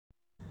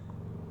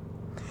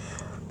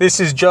This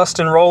is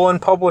Justin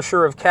Rowland,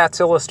 publisher of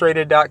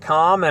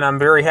CatsIllustrated.com, and I'm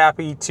very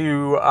happy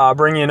to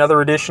bring you another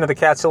edition of the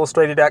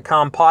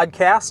CatsIllustrated.com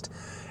podcast.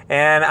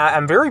 And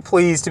I'm very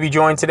pleased to be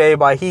joined today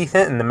by Heath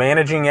Hinton, the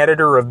managing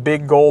editor of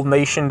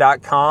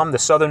BigGoldNation.com, the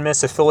Southern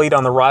Miss affiliate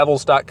on the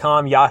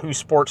Rivals.com Yahoo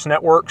Sports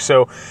Network.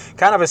 So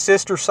kind of a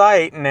sister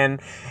site. And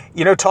then,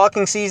 you know,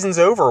 talking season's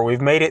over.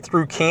 We've made it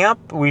through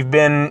camp. We've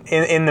been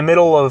in the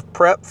middle of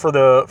prep for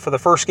the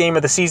first game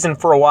of the season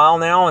for a while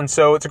now. And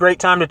so it's a great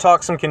time to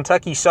talk some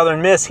Kentucky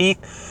Southern Miss.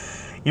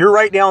 Heath, you're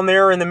right down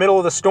there in the middle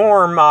of the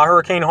storm,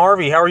 Hurricane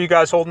Harvey. How are you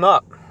guys holding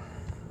up?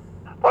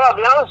 Well, I'll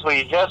be honest with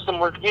you, Justin,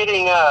 we're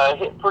getting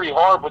hit pretty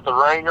hard with the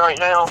rain right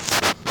now.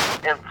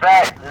 In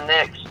fact, the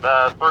next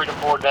 3 to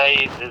 4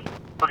 days is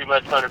pretty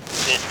much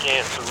 100%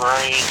 chance of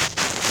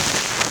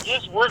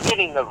rain. We're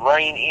getting the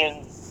rain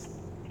in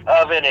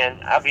oven,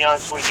 and I'll be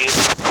honest with you,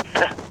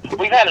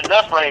 we've had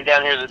enough rain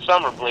down here this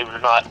summer, believe it or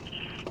not.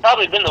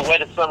 Probably been the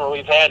wettest summer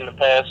we've had in the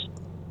past,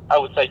 I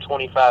would say,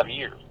 25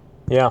 years.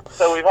 Yeah.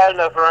 So we've had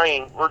enough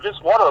rain. We're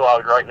just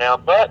waterlogged right now,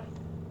 but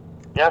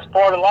that's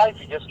part of life.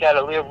 You just got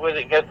to live with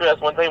it and go through.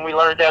 That's one thing we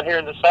learned down here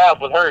in the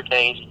South with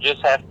hurricanes. You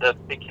just have to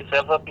pick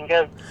yourself up and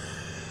go.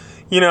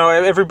 You know,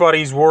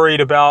 everybody's worried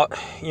about,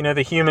 you know,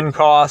 the human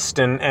cost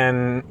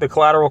and the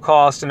collateral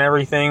cost and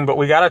everything, but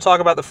we got to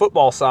talk about the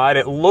football side.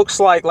 It looks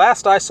like,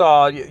 last I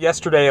saw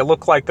yesterday, it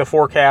looked like the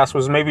forecast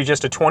was maybe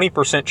just a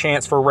 20%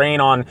 chance for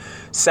rain on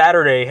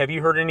Saturday. Have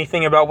you heard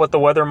anything about what the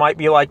weather might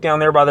be like down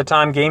there by the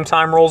time game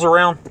time rolls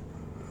around?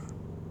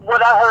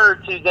 What I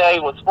heard today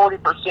was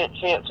 40%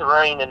 chance of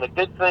rain, and the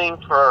good thing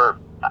for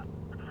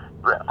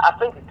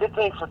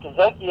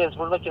Kentucky is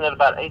we're looking at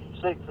about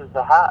 86 as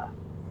the high.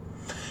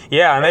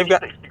 Yeah, and they've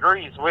got 86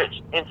 degrees,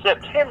 which in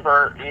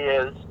September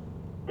is,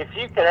 if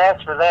you could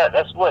ask for that,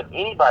 that's what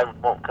anybody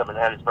would want coming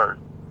out of Hattiesburg.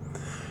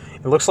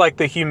 It looks like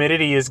the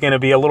humidity is going to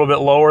be a little bit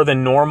lower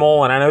than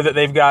normal, and I know that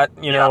they've got,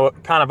 you know,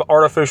 kind of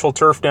artificial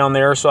turf down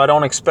there, so I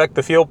don't expect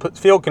the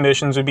field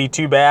conditions would be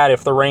too bad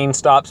if the rain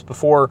stops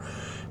before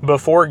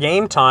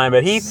game time.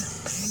 But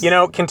Heath, you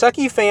know,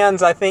 Kentucky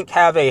fans, I think,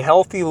 have a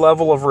healthy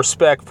level of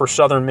respect for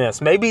Southern Miss.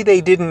 Maybe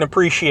they didn't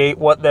appreciate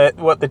what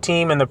the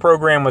team and the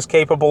program was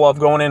capable of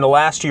going into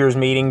last year's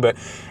meeting, but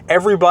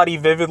everybody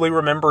vividly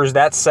remembers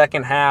that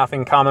second half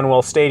in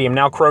Commonwealth Stadium,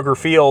 now Kroger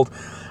Field,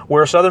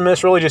 where Southern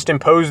Miss really just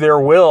imposed their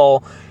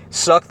will,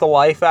 sucked the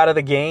life out of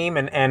the game,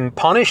 and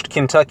punished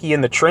Kentucky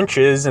in the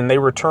trenches, and they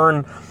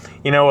returned,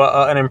 you know,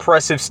 an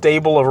impressive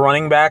stable of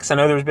running backs. I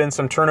know there's been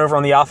some turnover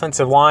on the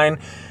offensive line.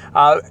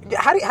 How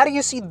do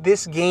you see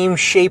this game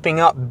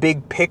shaping up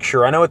big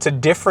picture? I know it's a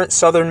different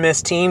Southern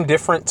Miss team,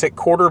 different at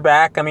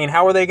quarterback. I mean,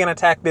 how are they going to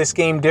attack this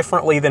game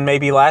differently than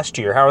maybe last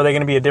year? How are they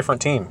going to be a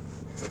different team?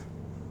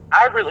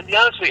 I really, to be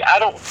honest with you, I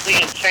don't see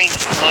it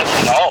changing much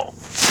at all,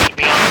 to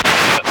be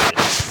honest with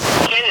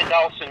you. Shannon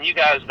Dawson, you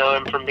guys know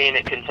him from being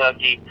at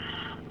Kentucky.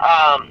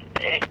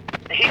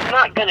 He's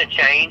not going to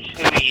change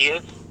who he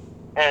is,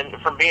 and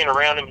from being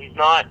around him, he's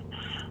not.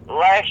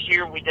 Last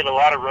year, we did a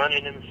lot of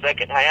running in the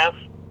second half.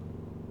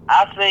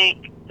 I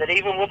think that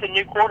even with a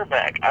new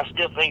quarterback, I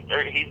still think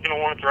he's going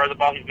to want to throw the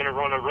ball. He's going to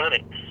want to run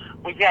it.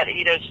 We've got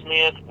Ito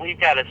Smith. We've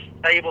got a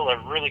stable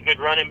of really good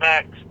running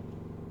backs.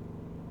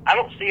 I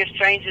don't see us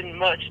changing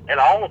much at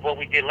all of what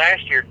we did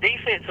last year.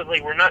 Defensively,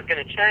 we're not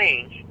going to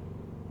change.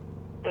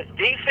 But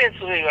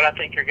defensively, what I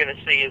think you're going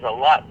to see is a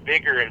lot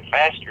bigger and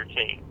faster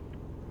team.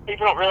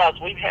 People don't realize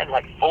we've had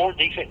like 4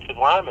 defensive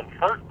linemen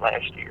hurt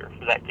last year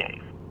for that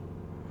game.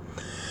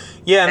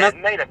 Yeah, and that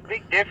made a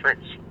big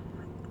difference.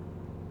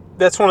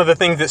 That's one of the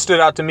things that stood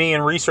out to me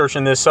in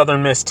researching this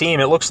Southern Miss team.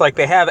 It looks like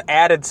they have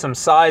added some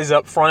size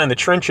up front in the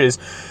trenches.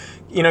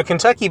 You know,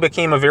 Kentucky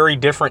became a very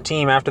different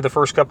team after the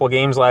first couple of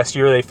games last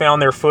year. They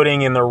found their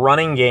footing in the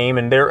running game,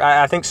 and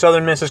I think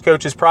Southern Miss's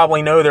coaches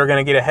probably know they're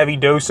going to get a heavy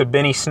dose of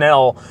Benny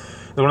Snell,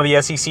 one of the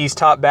SEC's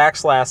top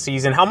backs last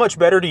season. How much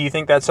better do you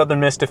think that Southern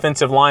Miss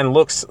defensive line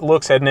looks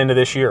heading into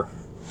this year?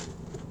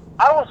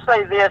 I will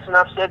say this, and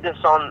I've said this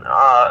on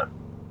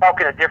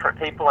talking to different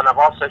people, and I've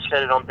also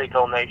said it on Big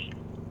Gold Nation.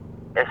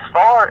 As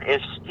far as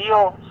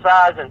skill,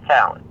 size, and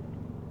talent,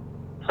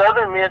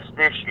 Southern Miss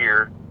this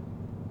year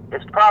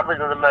is probably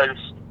has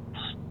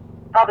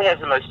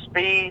the most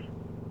speed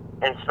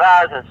and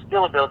size and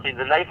skill ability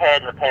than they've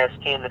had in the past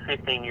 10 to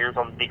 15 years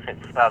on the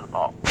defensive side of the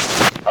ball.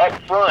 Up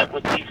front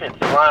with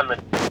defensive linemen,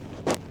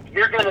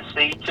 you're going to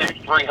see 2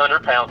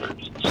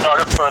 300-pounders. Start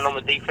up front on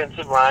the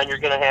defensive line. You're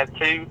going to have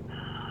 2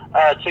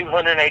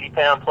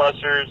 280-pound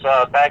plusers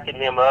backing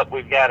them up.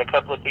 We've got a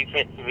couple of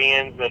defensive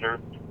ends that are,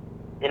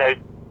 you know,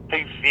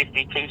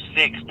 250,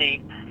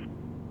 260.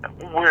 I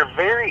think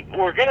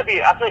we're going to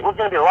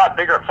be a lot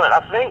bigger up front.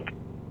 I think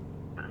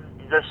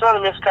the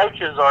Southern Miss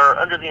coaches are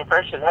under the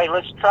impression, hey,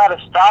 let's try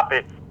to stop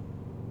it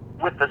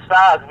with the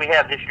size we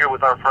have this year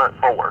with our front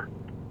four.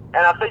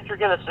 And I think you're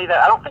going to see that.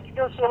 I don't think you're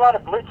going to see a lot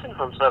of blitzing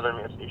from Southern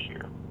Miss this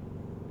year.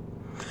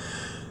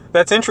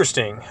 That's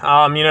interesting.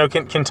 You know,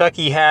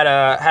 Kentucky had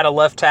a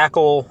left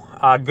tackle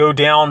go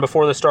down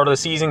before the start of the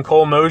season,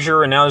 Cole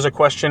Mosier, and now there's a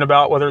question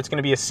about whether it's going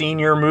to be a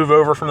senior move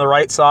over from the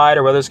right side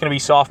or whether it's going to be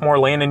sophomore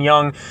Landon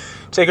Young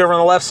take over on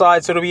the left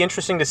side. So it'll be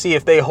interesting to see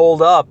if they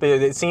hold up.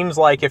 It seems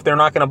like if they're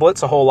not going to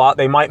blitz a whole lot,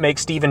 they might make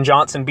Steven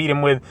Johnson beat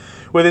him with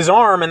his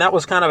arm, and that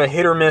was kind of a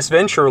hit or miss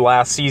venture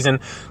last season.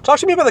 Talk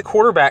to me about the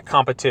quarterback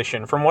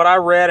competition. From what I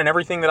read and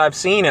everything that I've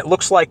seen, it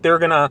looks like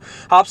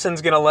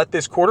Hobson's going to let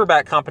this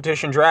quarterback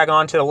competition drag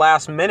on to the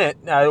last minute.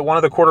 One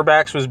of the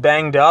quarterbacks was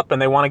banged up,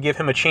 and they want to give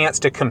him a chance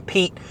to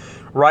compete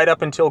right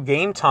up until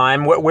game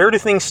time. Where do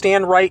things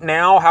stand right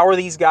now? How are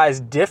these guys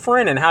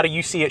different, and how do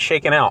you see it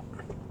shaking out?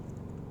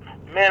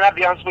 Man, I'll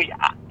be honest with you,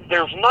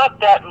 there's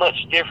not that much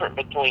different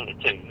between the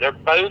two. They're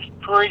both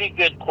pretty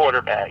good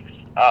quarterbacks.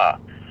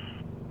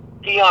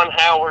 Deion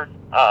Howard,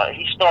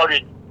 he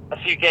started a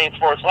few games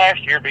for us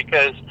last year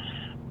because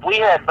we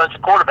had a bunch of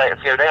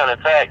quarterbacks go down. In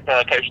fact,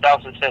 Coach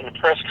Dawson said in the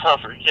press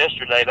conference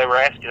yesterday, they were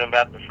asking him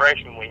about the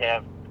freshman we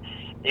have.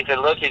 He said,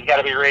 look, he's got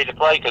to be ready to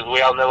play because we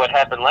all know what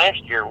happened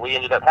last year. We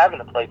ended up having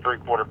to play 3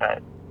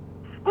 quarterbacks,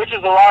 which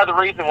is a lot of the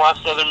reason why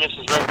Southern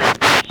Miss's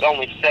record is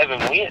only 7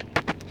 wins.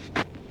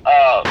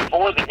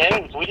 For the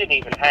games, we didn't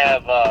even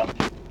have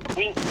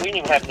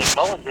Nick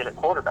Mullins in at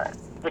quarterback,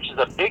 which is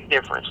a big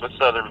difference with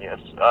Southern Miss.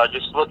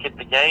 Just look at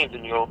the games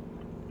and you'll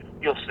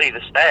see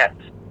the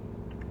stats.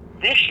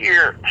 This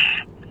year,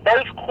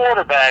 both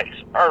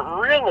quarterbacks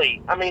are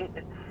really,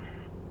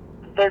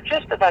 they're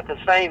just about the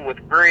same with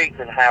Griggs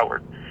and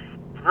Howard.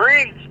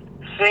 Griggs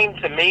seemed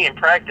to me in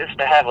practice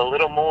to have a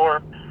little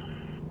more,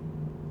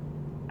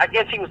 I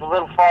guess he was a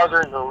little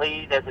farther in the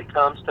lead as it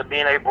comes to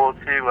being able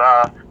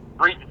to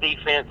read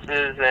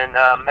defenses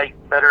and make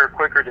better,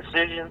 quicker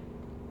decisions.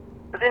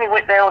 But then he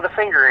went down with a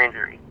finger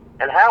injury,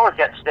 and Howard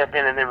got to step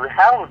in, and then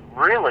Howard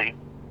really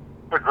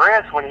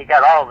progressed when he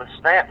got all of the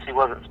snaps. He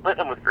wasn't splitting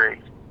them with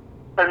Griggs.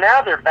 So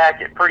now they're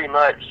back at pretty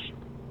much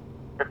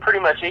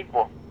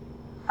equal.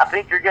 I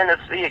think you're going to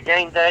see a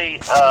game day.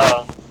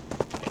 I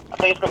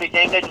think it's going to be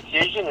a game day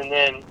decision, and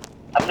then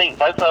I think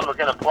both of them are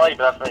going to play,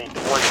 but I think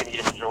one's going to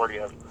get a majority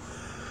of them.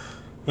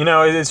 You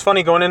know, it's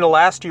funny, going into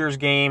last year's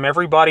game,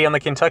 everybody on the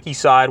Kentucky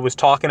side was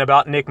talking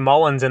about Nick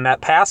Mullins in that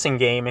passing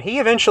game, and he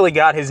eventually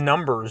got his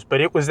numbers,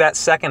 but it was that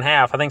second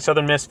half. I think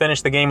Southern Miss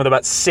finished the game with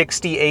about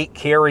 68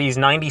 carries,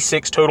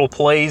 96 total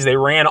plays. They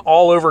ran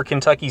all over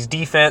Kentucky's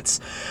defense.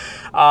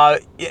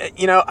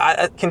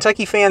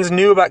 Kentucky fans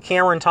knew about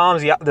Cameron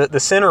Thomas, the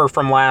center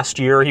from last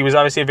year. He was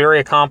obviously a very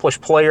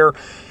accomplished player.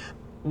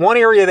 One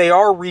area they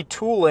are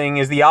retooling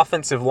is the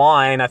offensive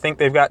line. I think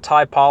they've got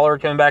Ty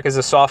Pollard coming back as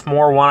a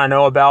sophomore, one I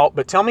know about.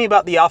 But tell me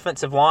about the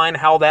offensive line,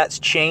 how that's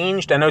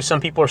changed. I know some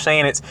people are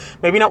saying it's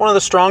maybe not one of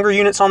the stronger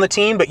units on the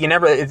team, but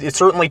it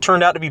certainly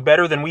turned out to be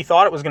better than we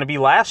thought it was going to be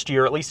last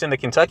year, at least in the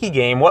Kentucky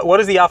game. What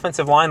does the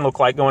offensive line look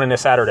like going into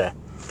Saturday?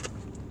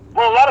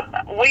 Well,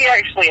 we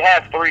actually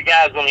have 3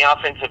 guys on the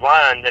offensive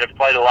line that have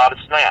played a lot of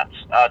snaps.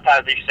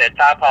 As you said,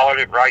 Ty Pollard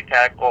at right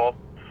tackle.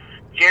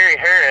 Jerry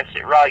Harris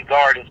at right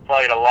guard has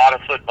played a lot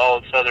of football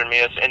at Southern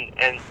Miss,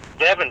 and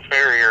Devin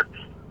Ferrier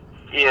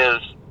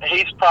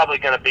he's probably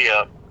going to be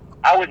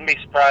I wouldn't be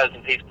surprised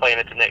if he's playing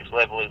at the next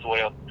level as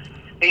well.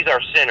 He's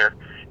our center.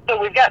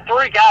 So we've got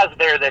 3 guys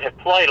there that have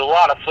played a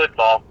lot of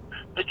football.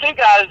 The 2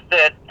 guys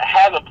that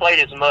haven't played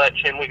as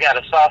much, and we've got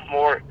a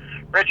sophomore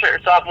to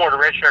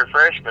redshirt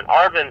freshman.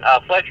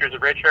 Arvin Fletcher is a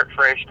redshirt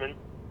freshman,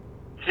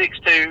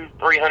 6'2",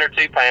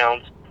 302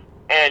 pounds.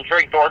 And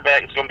Drake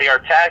Dorbeck is going to be our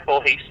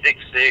tackle. He's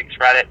 6'6",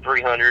 right at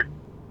 300,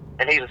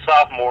 and he's a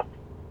sophomore.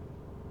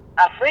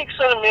 I think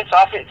Southern Miss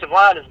offensive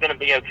line is going to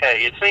be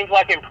okay. It seems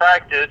like in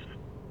practice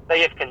they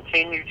have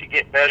continued to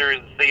get better as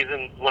the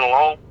season went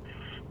along.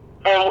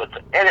 And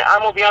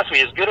I'm going to be honest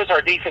with you, as good as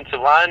our defensive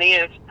line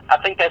is, I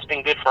think that's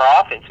been good for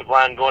our offensive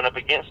line going up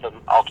against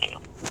them all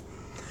camp.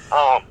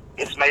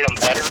 It's made them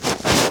better.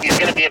 He's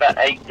going to be about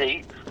 8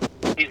 deep.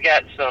 He's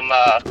got some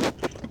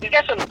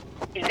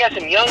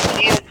young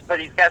kids, but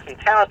he's got some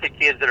talented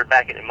kids that are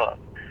backing him up.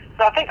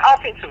 So I think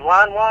offensive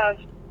line-wise,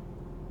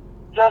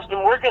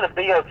 Justin, we're going to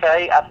be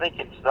okay. I think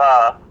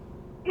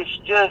it's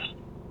just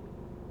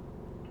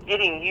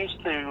getting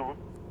used to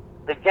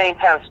the game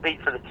time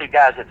speed for the 2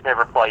 guys that's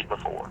never played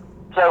before.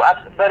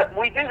 But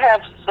we do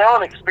have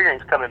some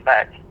experience coming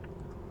back.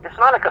 It's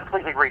not a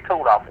completely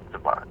retooled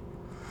offensive line.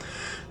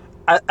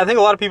 I think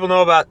a lot of people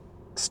know about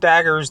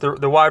Staggers,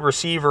 the wide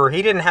receiver.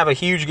 He didn't have a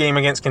huge game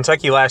against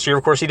Kentucky last year.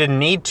 Of course, he didn't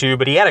need to,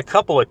 but he had a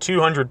couple of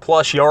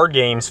 200-plus yard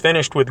games,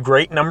 finished with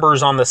great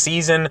numbers on the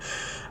season.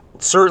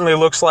 Certainly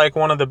looks like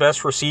one of the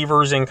best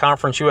receivers in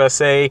Conference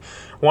USA,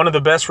 one of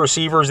the best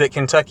receivers that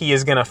Kentucky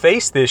is going to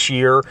face this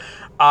year.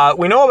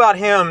 We know about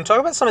him. Talk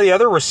about some of the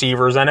other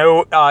receivers. I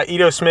know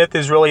Ito Smith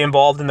is really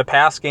involved in the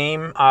pass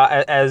game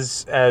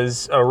as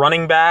a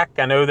running back.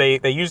 I know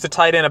they used the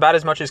tight end about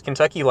as much as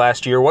Kentucky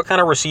last year. What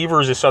kind of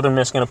receivers is Southern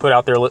Miss going to put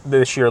out there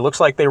this year? It looks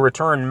like they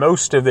returned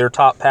most of their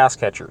top pass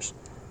catchers.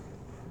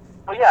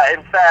 Well, yeah,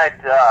 in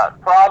fact,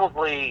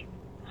 probably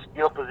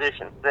skill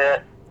position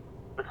set,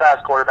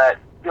 besides quarterback,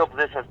 skill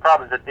position is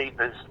probably the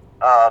deepest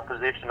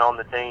position on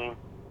the team.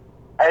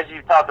 as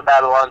you talked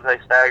about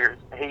Alontae Staggers,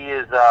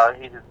 he's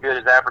as good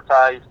as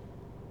advertised.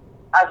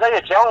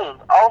 Isaiah Jones,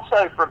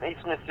 also from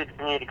East Mississippi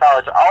Community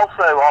College,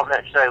 also on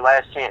that show,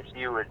 Last Chance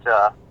U, which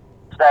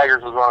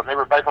Staggers was on. They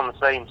were both on the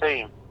same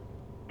team.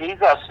 He's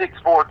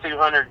 6'4",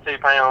 202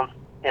 pounds,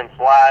 can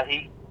fly.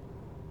 He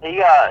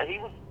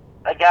was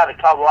a guy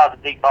that caught a lot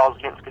of the deep balls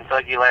against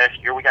Kentucky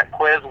last year. We got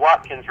Quez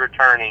Watkins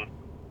returning.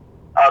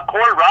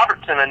 Corey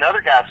Robertson,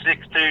 another guy,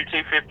 6'2",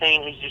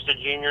 215. He's just a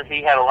junior.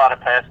 He had a lot of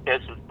pass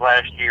catches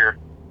last year.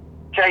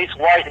 Chase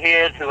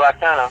Whitehead, who I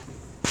call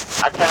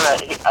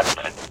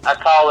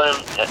him,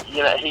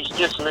 he's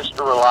just Mr.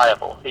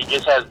 Reliable. He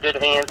just has good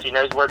hands. He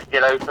knows where to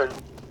get open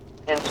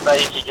in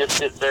space. He just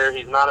sits there.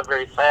 He's not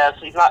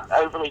he's not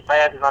overly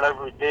fast. He's not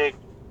overly big.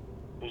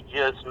 He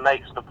just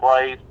makes the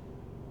plays.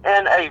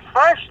 And a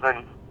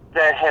freshman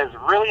that has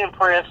really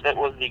impressed, that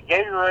was the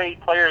Gatorade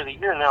Player of the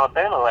Year in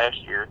Alabama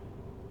last year,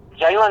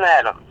 Jalen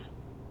Adams.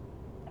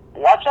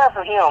 Watch out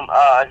for him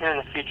here in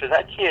the future.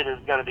 That kid is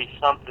going to be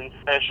something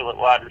special at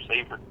wide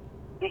receiver.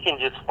 He can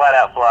just flat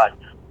out fly.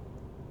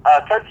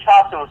 Coach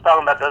Thompson was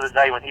talking about the other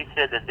day when he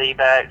said the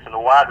D-backs and the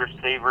wide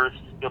receivers,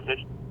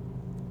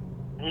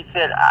 he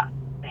said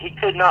he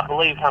could not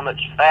believe how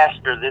much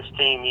faster this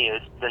team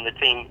is than the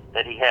team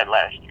that he had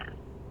last year.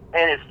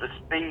 And it's the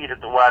speed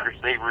of the wide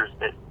receivers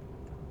that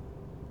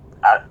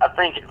I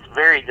think it's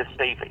very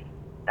deceiving.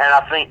 And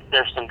I think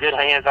there's some good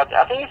hands. I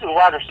think it's a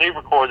wide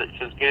receiver core that's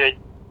as good.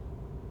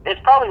 It's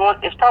probably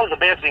the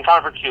best in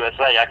Conference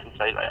USA, I can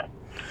say that.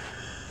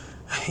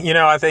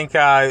 I think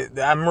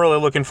I'm really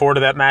looking forward to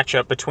that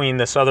matchup between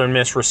the Southern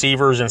Miss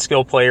receivers and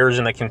skill players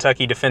and the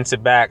Kentucky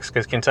defensive backs,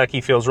 because Kentucky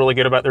feels really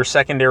good about their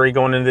secondary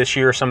going into this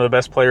year. Some of the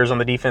best players on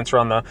the defense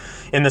are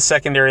in the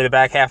secondary, the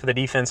back half of the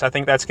defense. I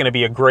think that's going to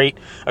be a great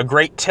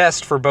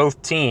test for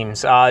both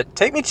teams.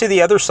 Take me to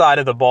the other side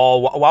of the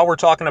ball. While we're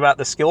talking about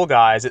the skill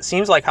guys, it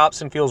seems like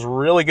Hobson feels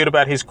really good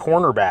about his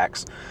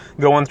cornerbacks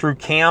going through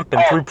camp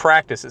and through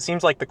practice. It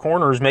seems like the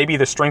corners may be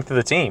the strength of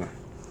the team.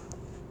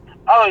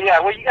 Oh, yeah.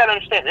 Well, you got to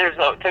understand, there's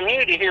a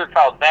community here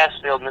called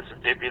Bassfield,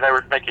 Mississippi. They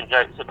were making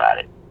jokes about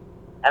it.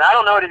 And I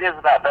don't know what it is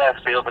about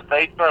Bassfield, but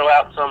they throw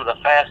out some of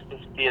the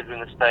fastest kids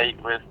in the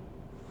state with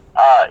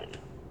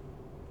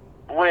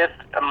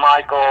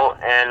Michael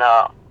and,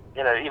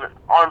 even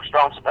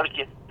Armstrong, some other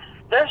kids.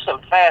 There's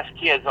some fast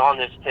kids on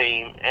this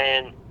team,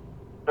 and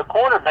the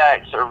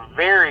cornerbacks are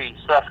very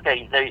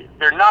suffocating.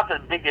 They're not the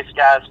biggest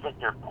guys, but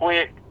they're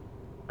quick.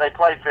 They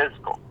play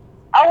physical.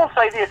 I will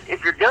say this,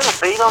 if you're going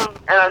to beat them,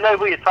 and I know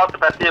we had talked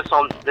about this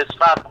on this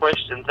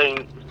 5-question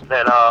thing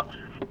that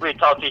we had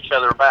talked to each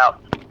other about.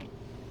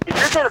 If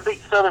you're going to beat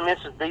Southern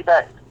Miss's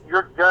D-backs,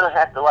 you're going to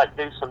have to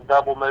do some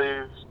double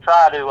moves,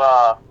 try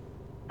to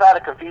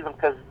confuse them,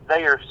 because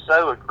they are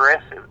so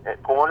aggressive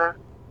at corner.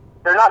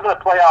 They're not going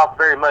to play off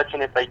very much,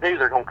 and if they do,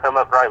 they're going to come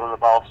up right when the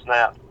ball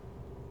snaps.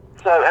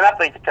 So, and I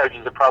think the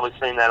coaches have probably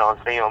seen that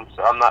on film,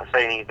 so I'm not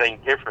saying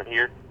anything different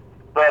here.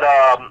 But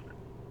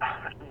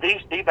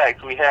these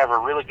D-backs we have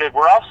are really good.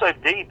 We're also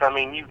deep. I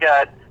mean, you've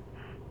got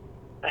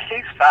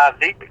he's 5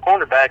 deep at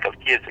cornerback of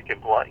kids that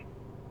can play.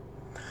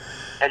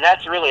 And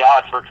that's really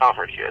odd for a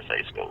Conference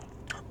USA school.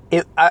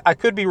 I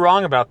could be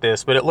wrong about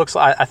this, but it looks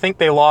like I think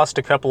they lost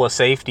a couple of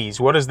safeties.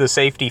 What does the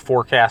safety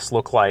forecast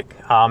look like?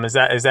 Is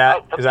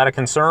that a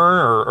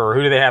concern, or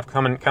who do they have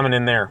coming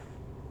in there?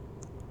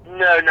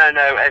 No.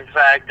 In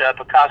fact,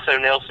 Picasso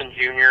Nelson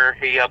Jr.,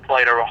 he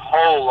played a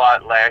whole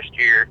lot last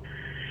year.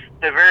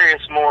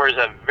 Devarius Moore is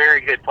a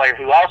very good player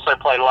who also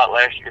played a lot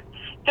last year.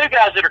 2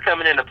 guys that are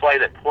coming into play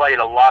that played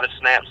a lot of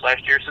snaps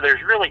last year. So there's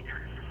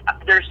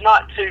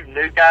not 2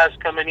 new guys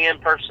coming in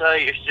per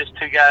se. It's just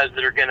 2 guys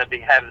that are going to be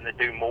having to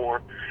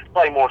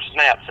play more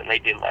snaps than they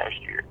did last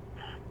year.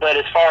 But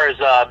as far as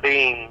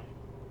being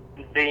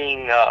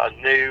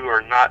new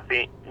or not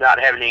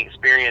having any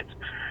experience,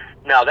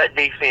 no, that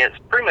defense,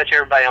 pretty much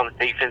everybody on the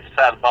defensive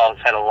side of the ball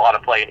has had a lot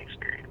of playing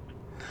experience.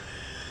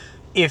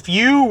 If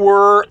you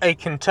were a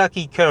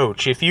Kentucky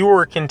coach, if you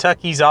were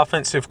Kentucky's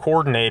offensive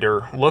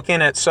coordinator,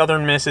 looking at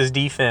Southern Miss's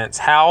defense,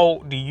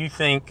 how do you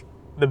think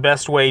the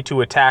best way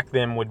to attack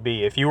them would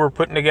be? If you were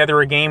putting together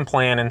a game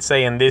plan and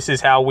saying this is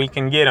how we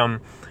can get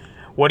them,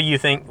 what do you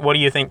think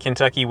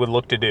Kentucky would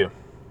look to do?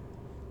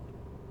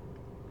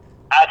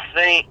 I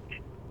think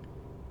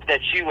that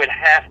you would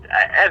have to,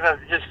 as I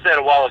just said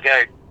a while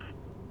ago,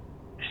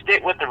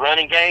 stick with the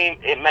running game.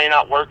 It may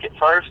not work at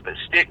first, but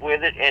stick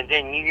with it, and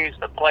then use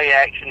the play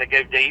action to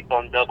go deep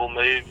on double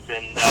moves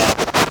and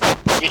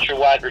get your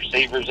wide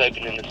receivers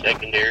open in the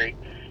secondary.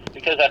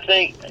 Because I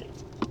think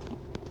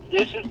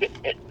this is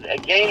a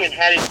game in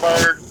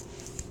Hattiesburg.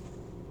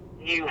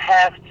 You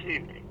have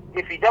to,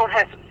 if you don't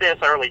have success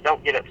early,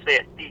 don't get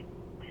upset.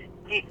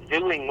 Keep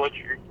doing what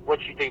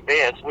you do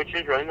best, which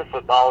is running the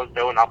football and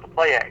throwing off the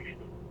play action.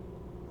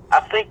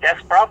 I think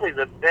that's probably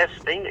the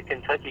best thing that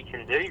Kentucky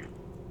can do.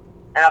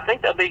 And I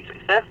think they'll be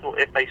successful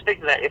if they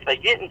stick to that. If they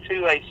get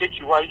into a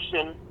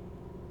situation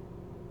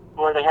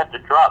where they have to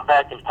drop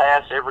back and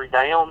pass every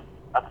down,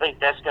 I think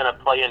that's going to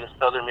play into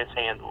Southern Miss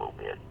hands a little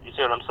bit. You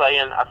see what I'm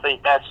saying? I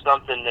think that's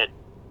something that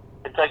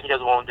Kentucky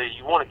doesn't want to do.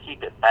 You want to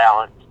keep it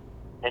balanced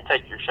and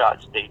take your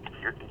shots deep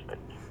if you're Kentucky.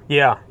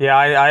 Yeah,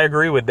 I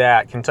agree with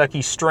that.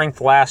 Kentucky's strength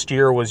last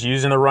year was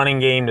using the running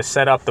game to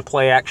set up the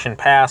play-action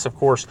pass. Of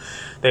course,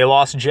 they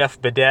lost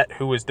Jeff Badette,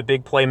 who was the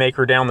big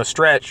playmaker down the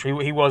stretch.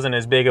 He wasn't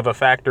as big of a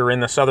factor in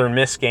the Southern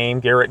Miss game.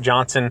 Garrett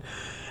Johnson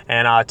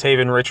and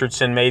Taven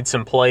Richardson made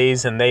some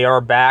plays, and they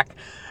are back.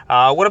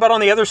 What about on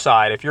the other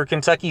side? If you're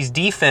Kentucky's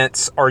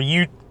defense, are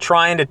you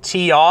trying to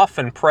tee off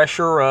and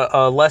pressure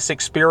a less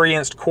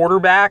experienced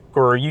quarterback,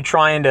 or are you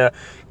trying to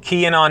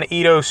key in on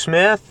Ito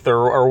Smith,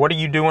 or what are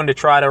you doing to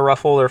try to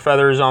ruffle their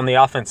feathers on the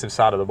offensive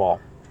side of the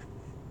ball?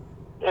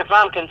 If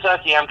I'm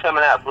Kentucky, I'm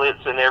coming out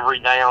blitzing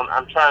every down.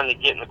 I'm trying to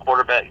get in the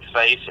quarterback's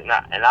face, and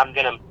I'm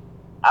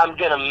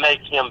gonna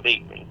make him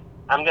beat me.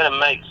 I'm gonna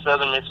make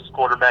Southern Miss's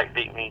quarterback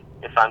beat me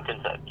if I'm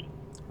Kentucky.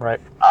 Right.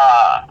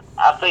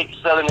 I think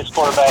Southern Miss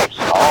quarterbacks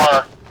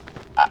are.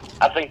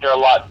 I think they're a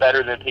lot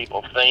better than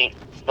people think,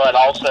 but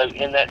also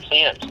in that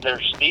sense,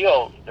 there's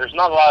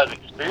not a lot of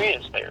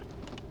experience there.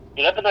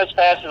 Get up in those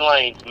passing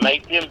lanes,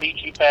 make them beat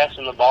you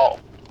passing the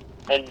ball,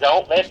 and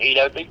don't let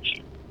Ito beat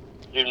you.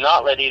 Do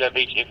not let Ito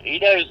beat you. If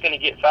Ito is going to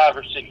get 5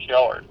 or 6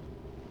 yards,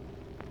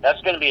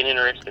 that's going to be an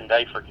interesting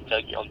day for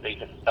Kentucky on the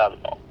defensive side of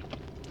the ball.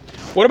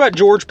 What about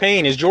George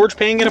Payne? Is George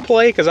Payne going to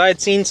play? Because I had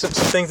seen some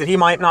things that he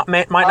might not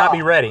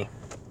be ready.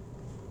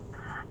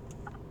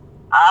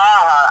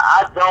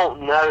 I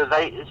don't know.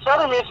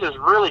 Southern Miss is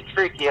really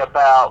tricky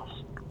about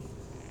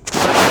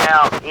putting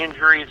out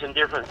injuries and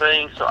different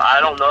things, so I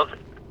don't know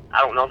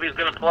if he's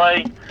going to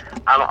play.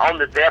 I'm on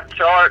the depth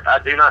chart. I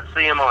do not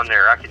see him on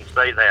there. I can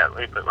say that.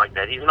 Let me put it like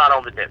that. He's not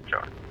on the depth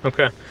chart.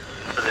 Okay.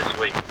 For this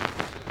week.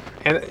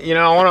 And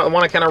I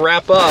want to kind of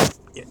wrap up.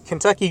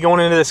 Kentucky going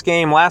into this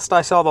game, last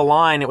I saw the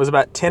line, it was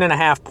about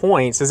 10.5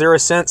 points. Is there a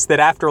sense that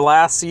after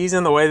last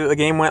season, the way that the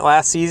game went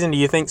last season, do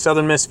you think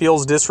Southern Miss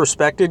feels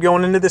disrespected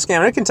going into this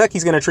game? I know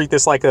Kentucky's going to treat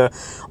this like a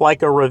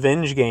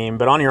revenge game,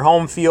 but on your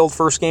home field,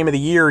 first game of the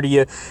year, do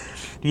you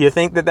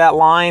think that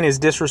line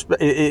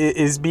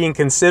is being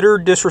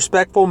considered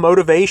disrespectful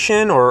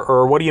motivation,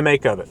 or what do you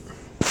make of it?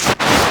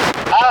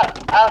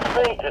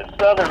 I think that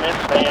Southern Miss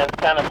fans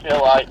kind of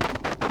feel like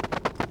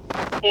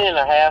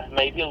 10.5,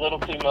 maybe a little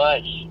too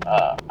much.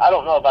 I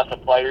don't know about the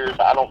players.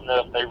 I don't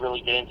know if they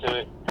really get into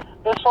it.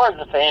 But as far as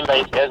the fan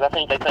base goes, I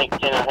think they think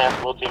 10.5 is a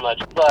little too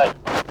much. But,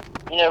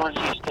 we're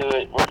used to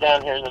it. We're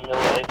down here in the middle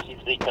of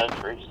SEC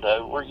country,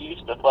 so we're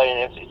used to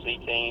playing SEC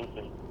teams.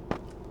 And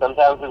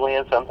sometimes we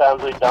win,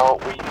 sometimes we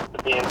don't. We're used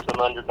to being some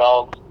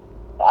underdogs.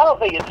 I don't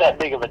think it's that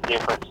big of a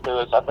difference to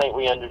us. I think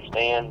we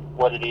understand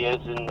what it is.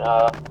 And,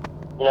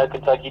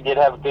 Kentucky did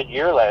have a good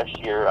year last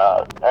year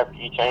after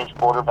you changed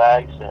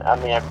quarterbacks.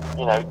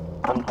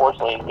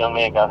 Unfortunately, the young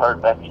man got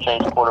hurt after you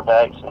changed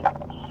quarterbacks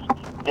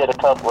and did a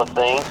couple of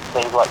things.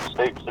 Seems like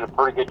Stoops did a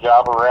pretty good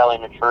job of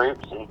rallying the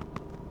troops and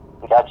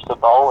got you to the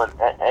bowl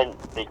and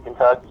beat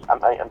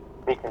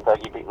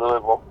Kentucky. Beat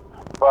Louisville.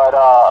 But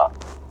I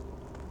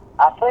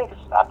think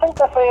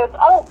the fans,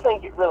 I don't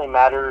think it really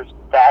matters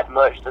that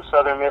much to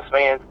Southern Miss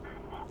fans.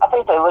 I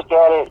think they look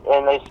at it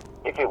and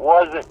if it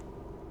wasn't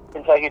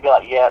Kentucky, would be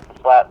like, yeah, it's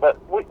a slap. But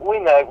we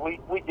know,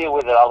 we deal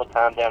with it all the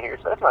time down here,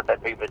 so it's not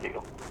that big of a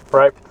deal.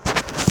 Right.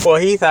 Well,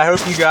 Heath, I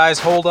hope you guys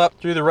hold up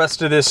through the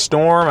rest of this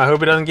storm. I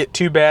hope it doesn't get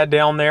too bad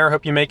down there. I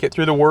hope you make it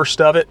through the worst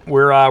of it.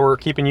 We're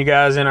keeping you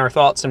guys in our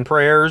thoughts and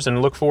prayers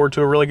and look forward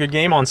to a really good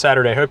game on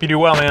Saturday. Hope you do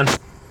well, man. All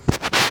right,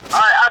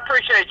 I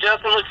appreciate it,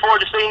 Justin. Look forward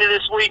to seeing you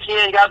this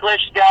weekend. God bless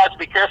you guys.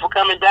 Be careful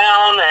coming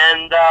down,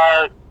 and,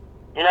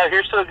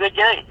 here's to a good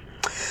game.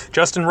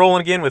 Justin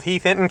Rowland again with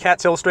Heath Hinton,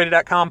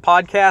 CatsIllustrated.com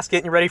podcast,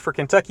 getting you ready for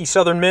Kentucky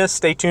Southern Miss.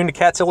 Stay tuned to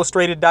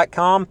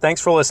CatsIllustrated.com.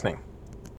 Thanks for listening.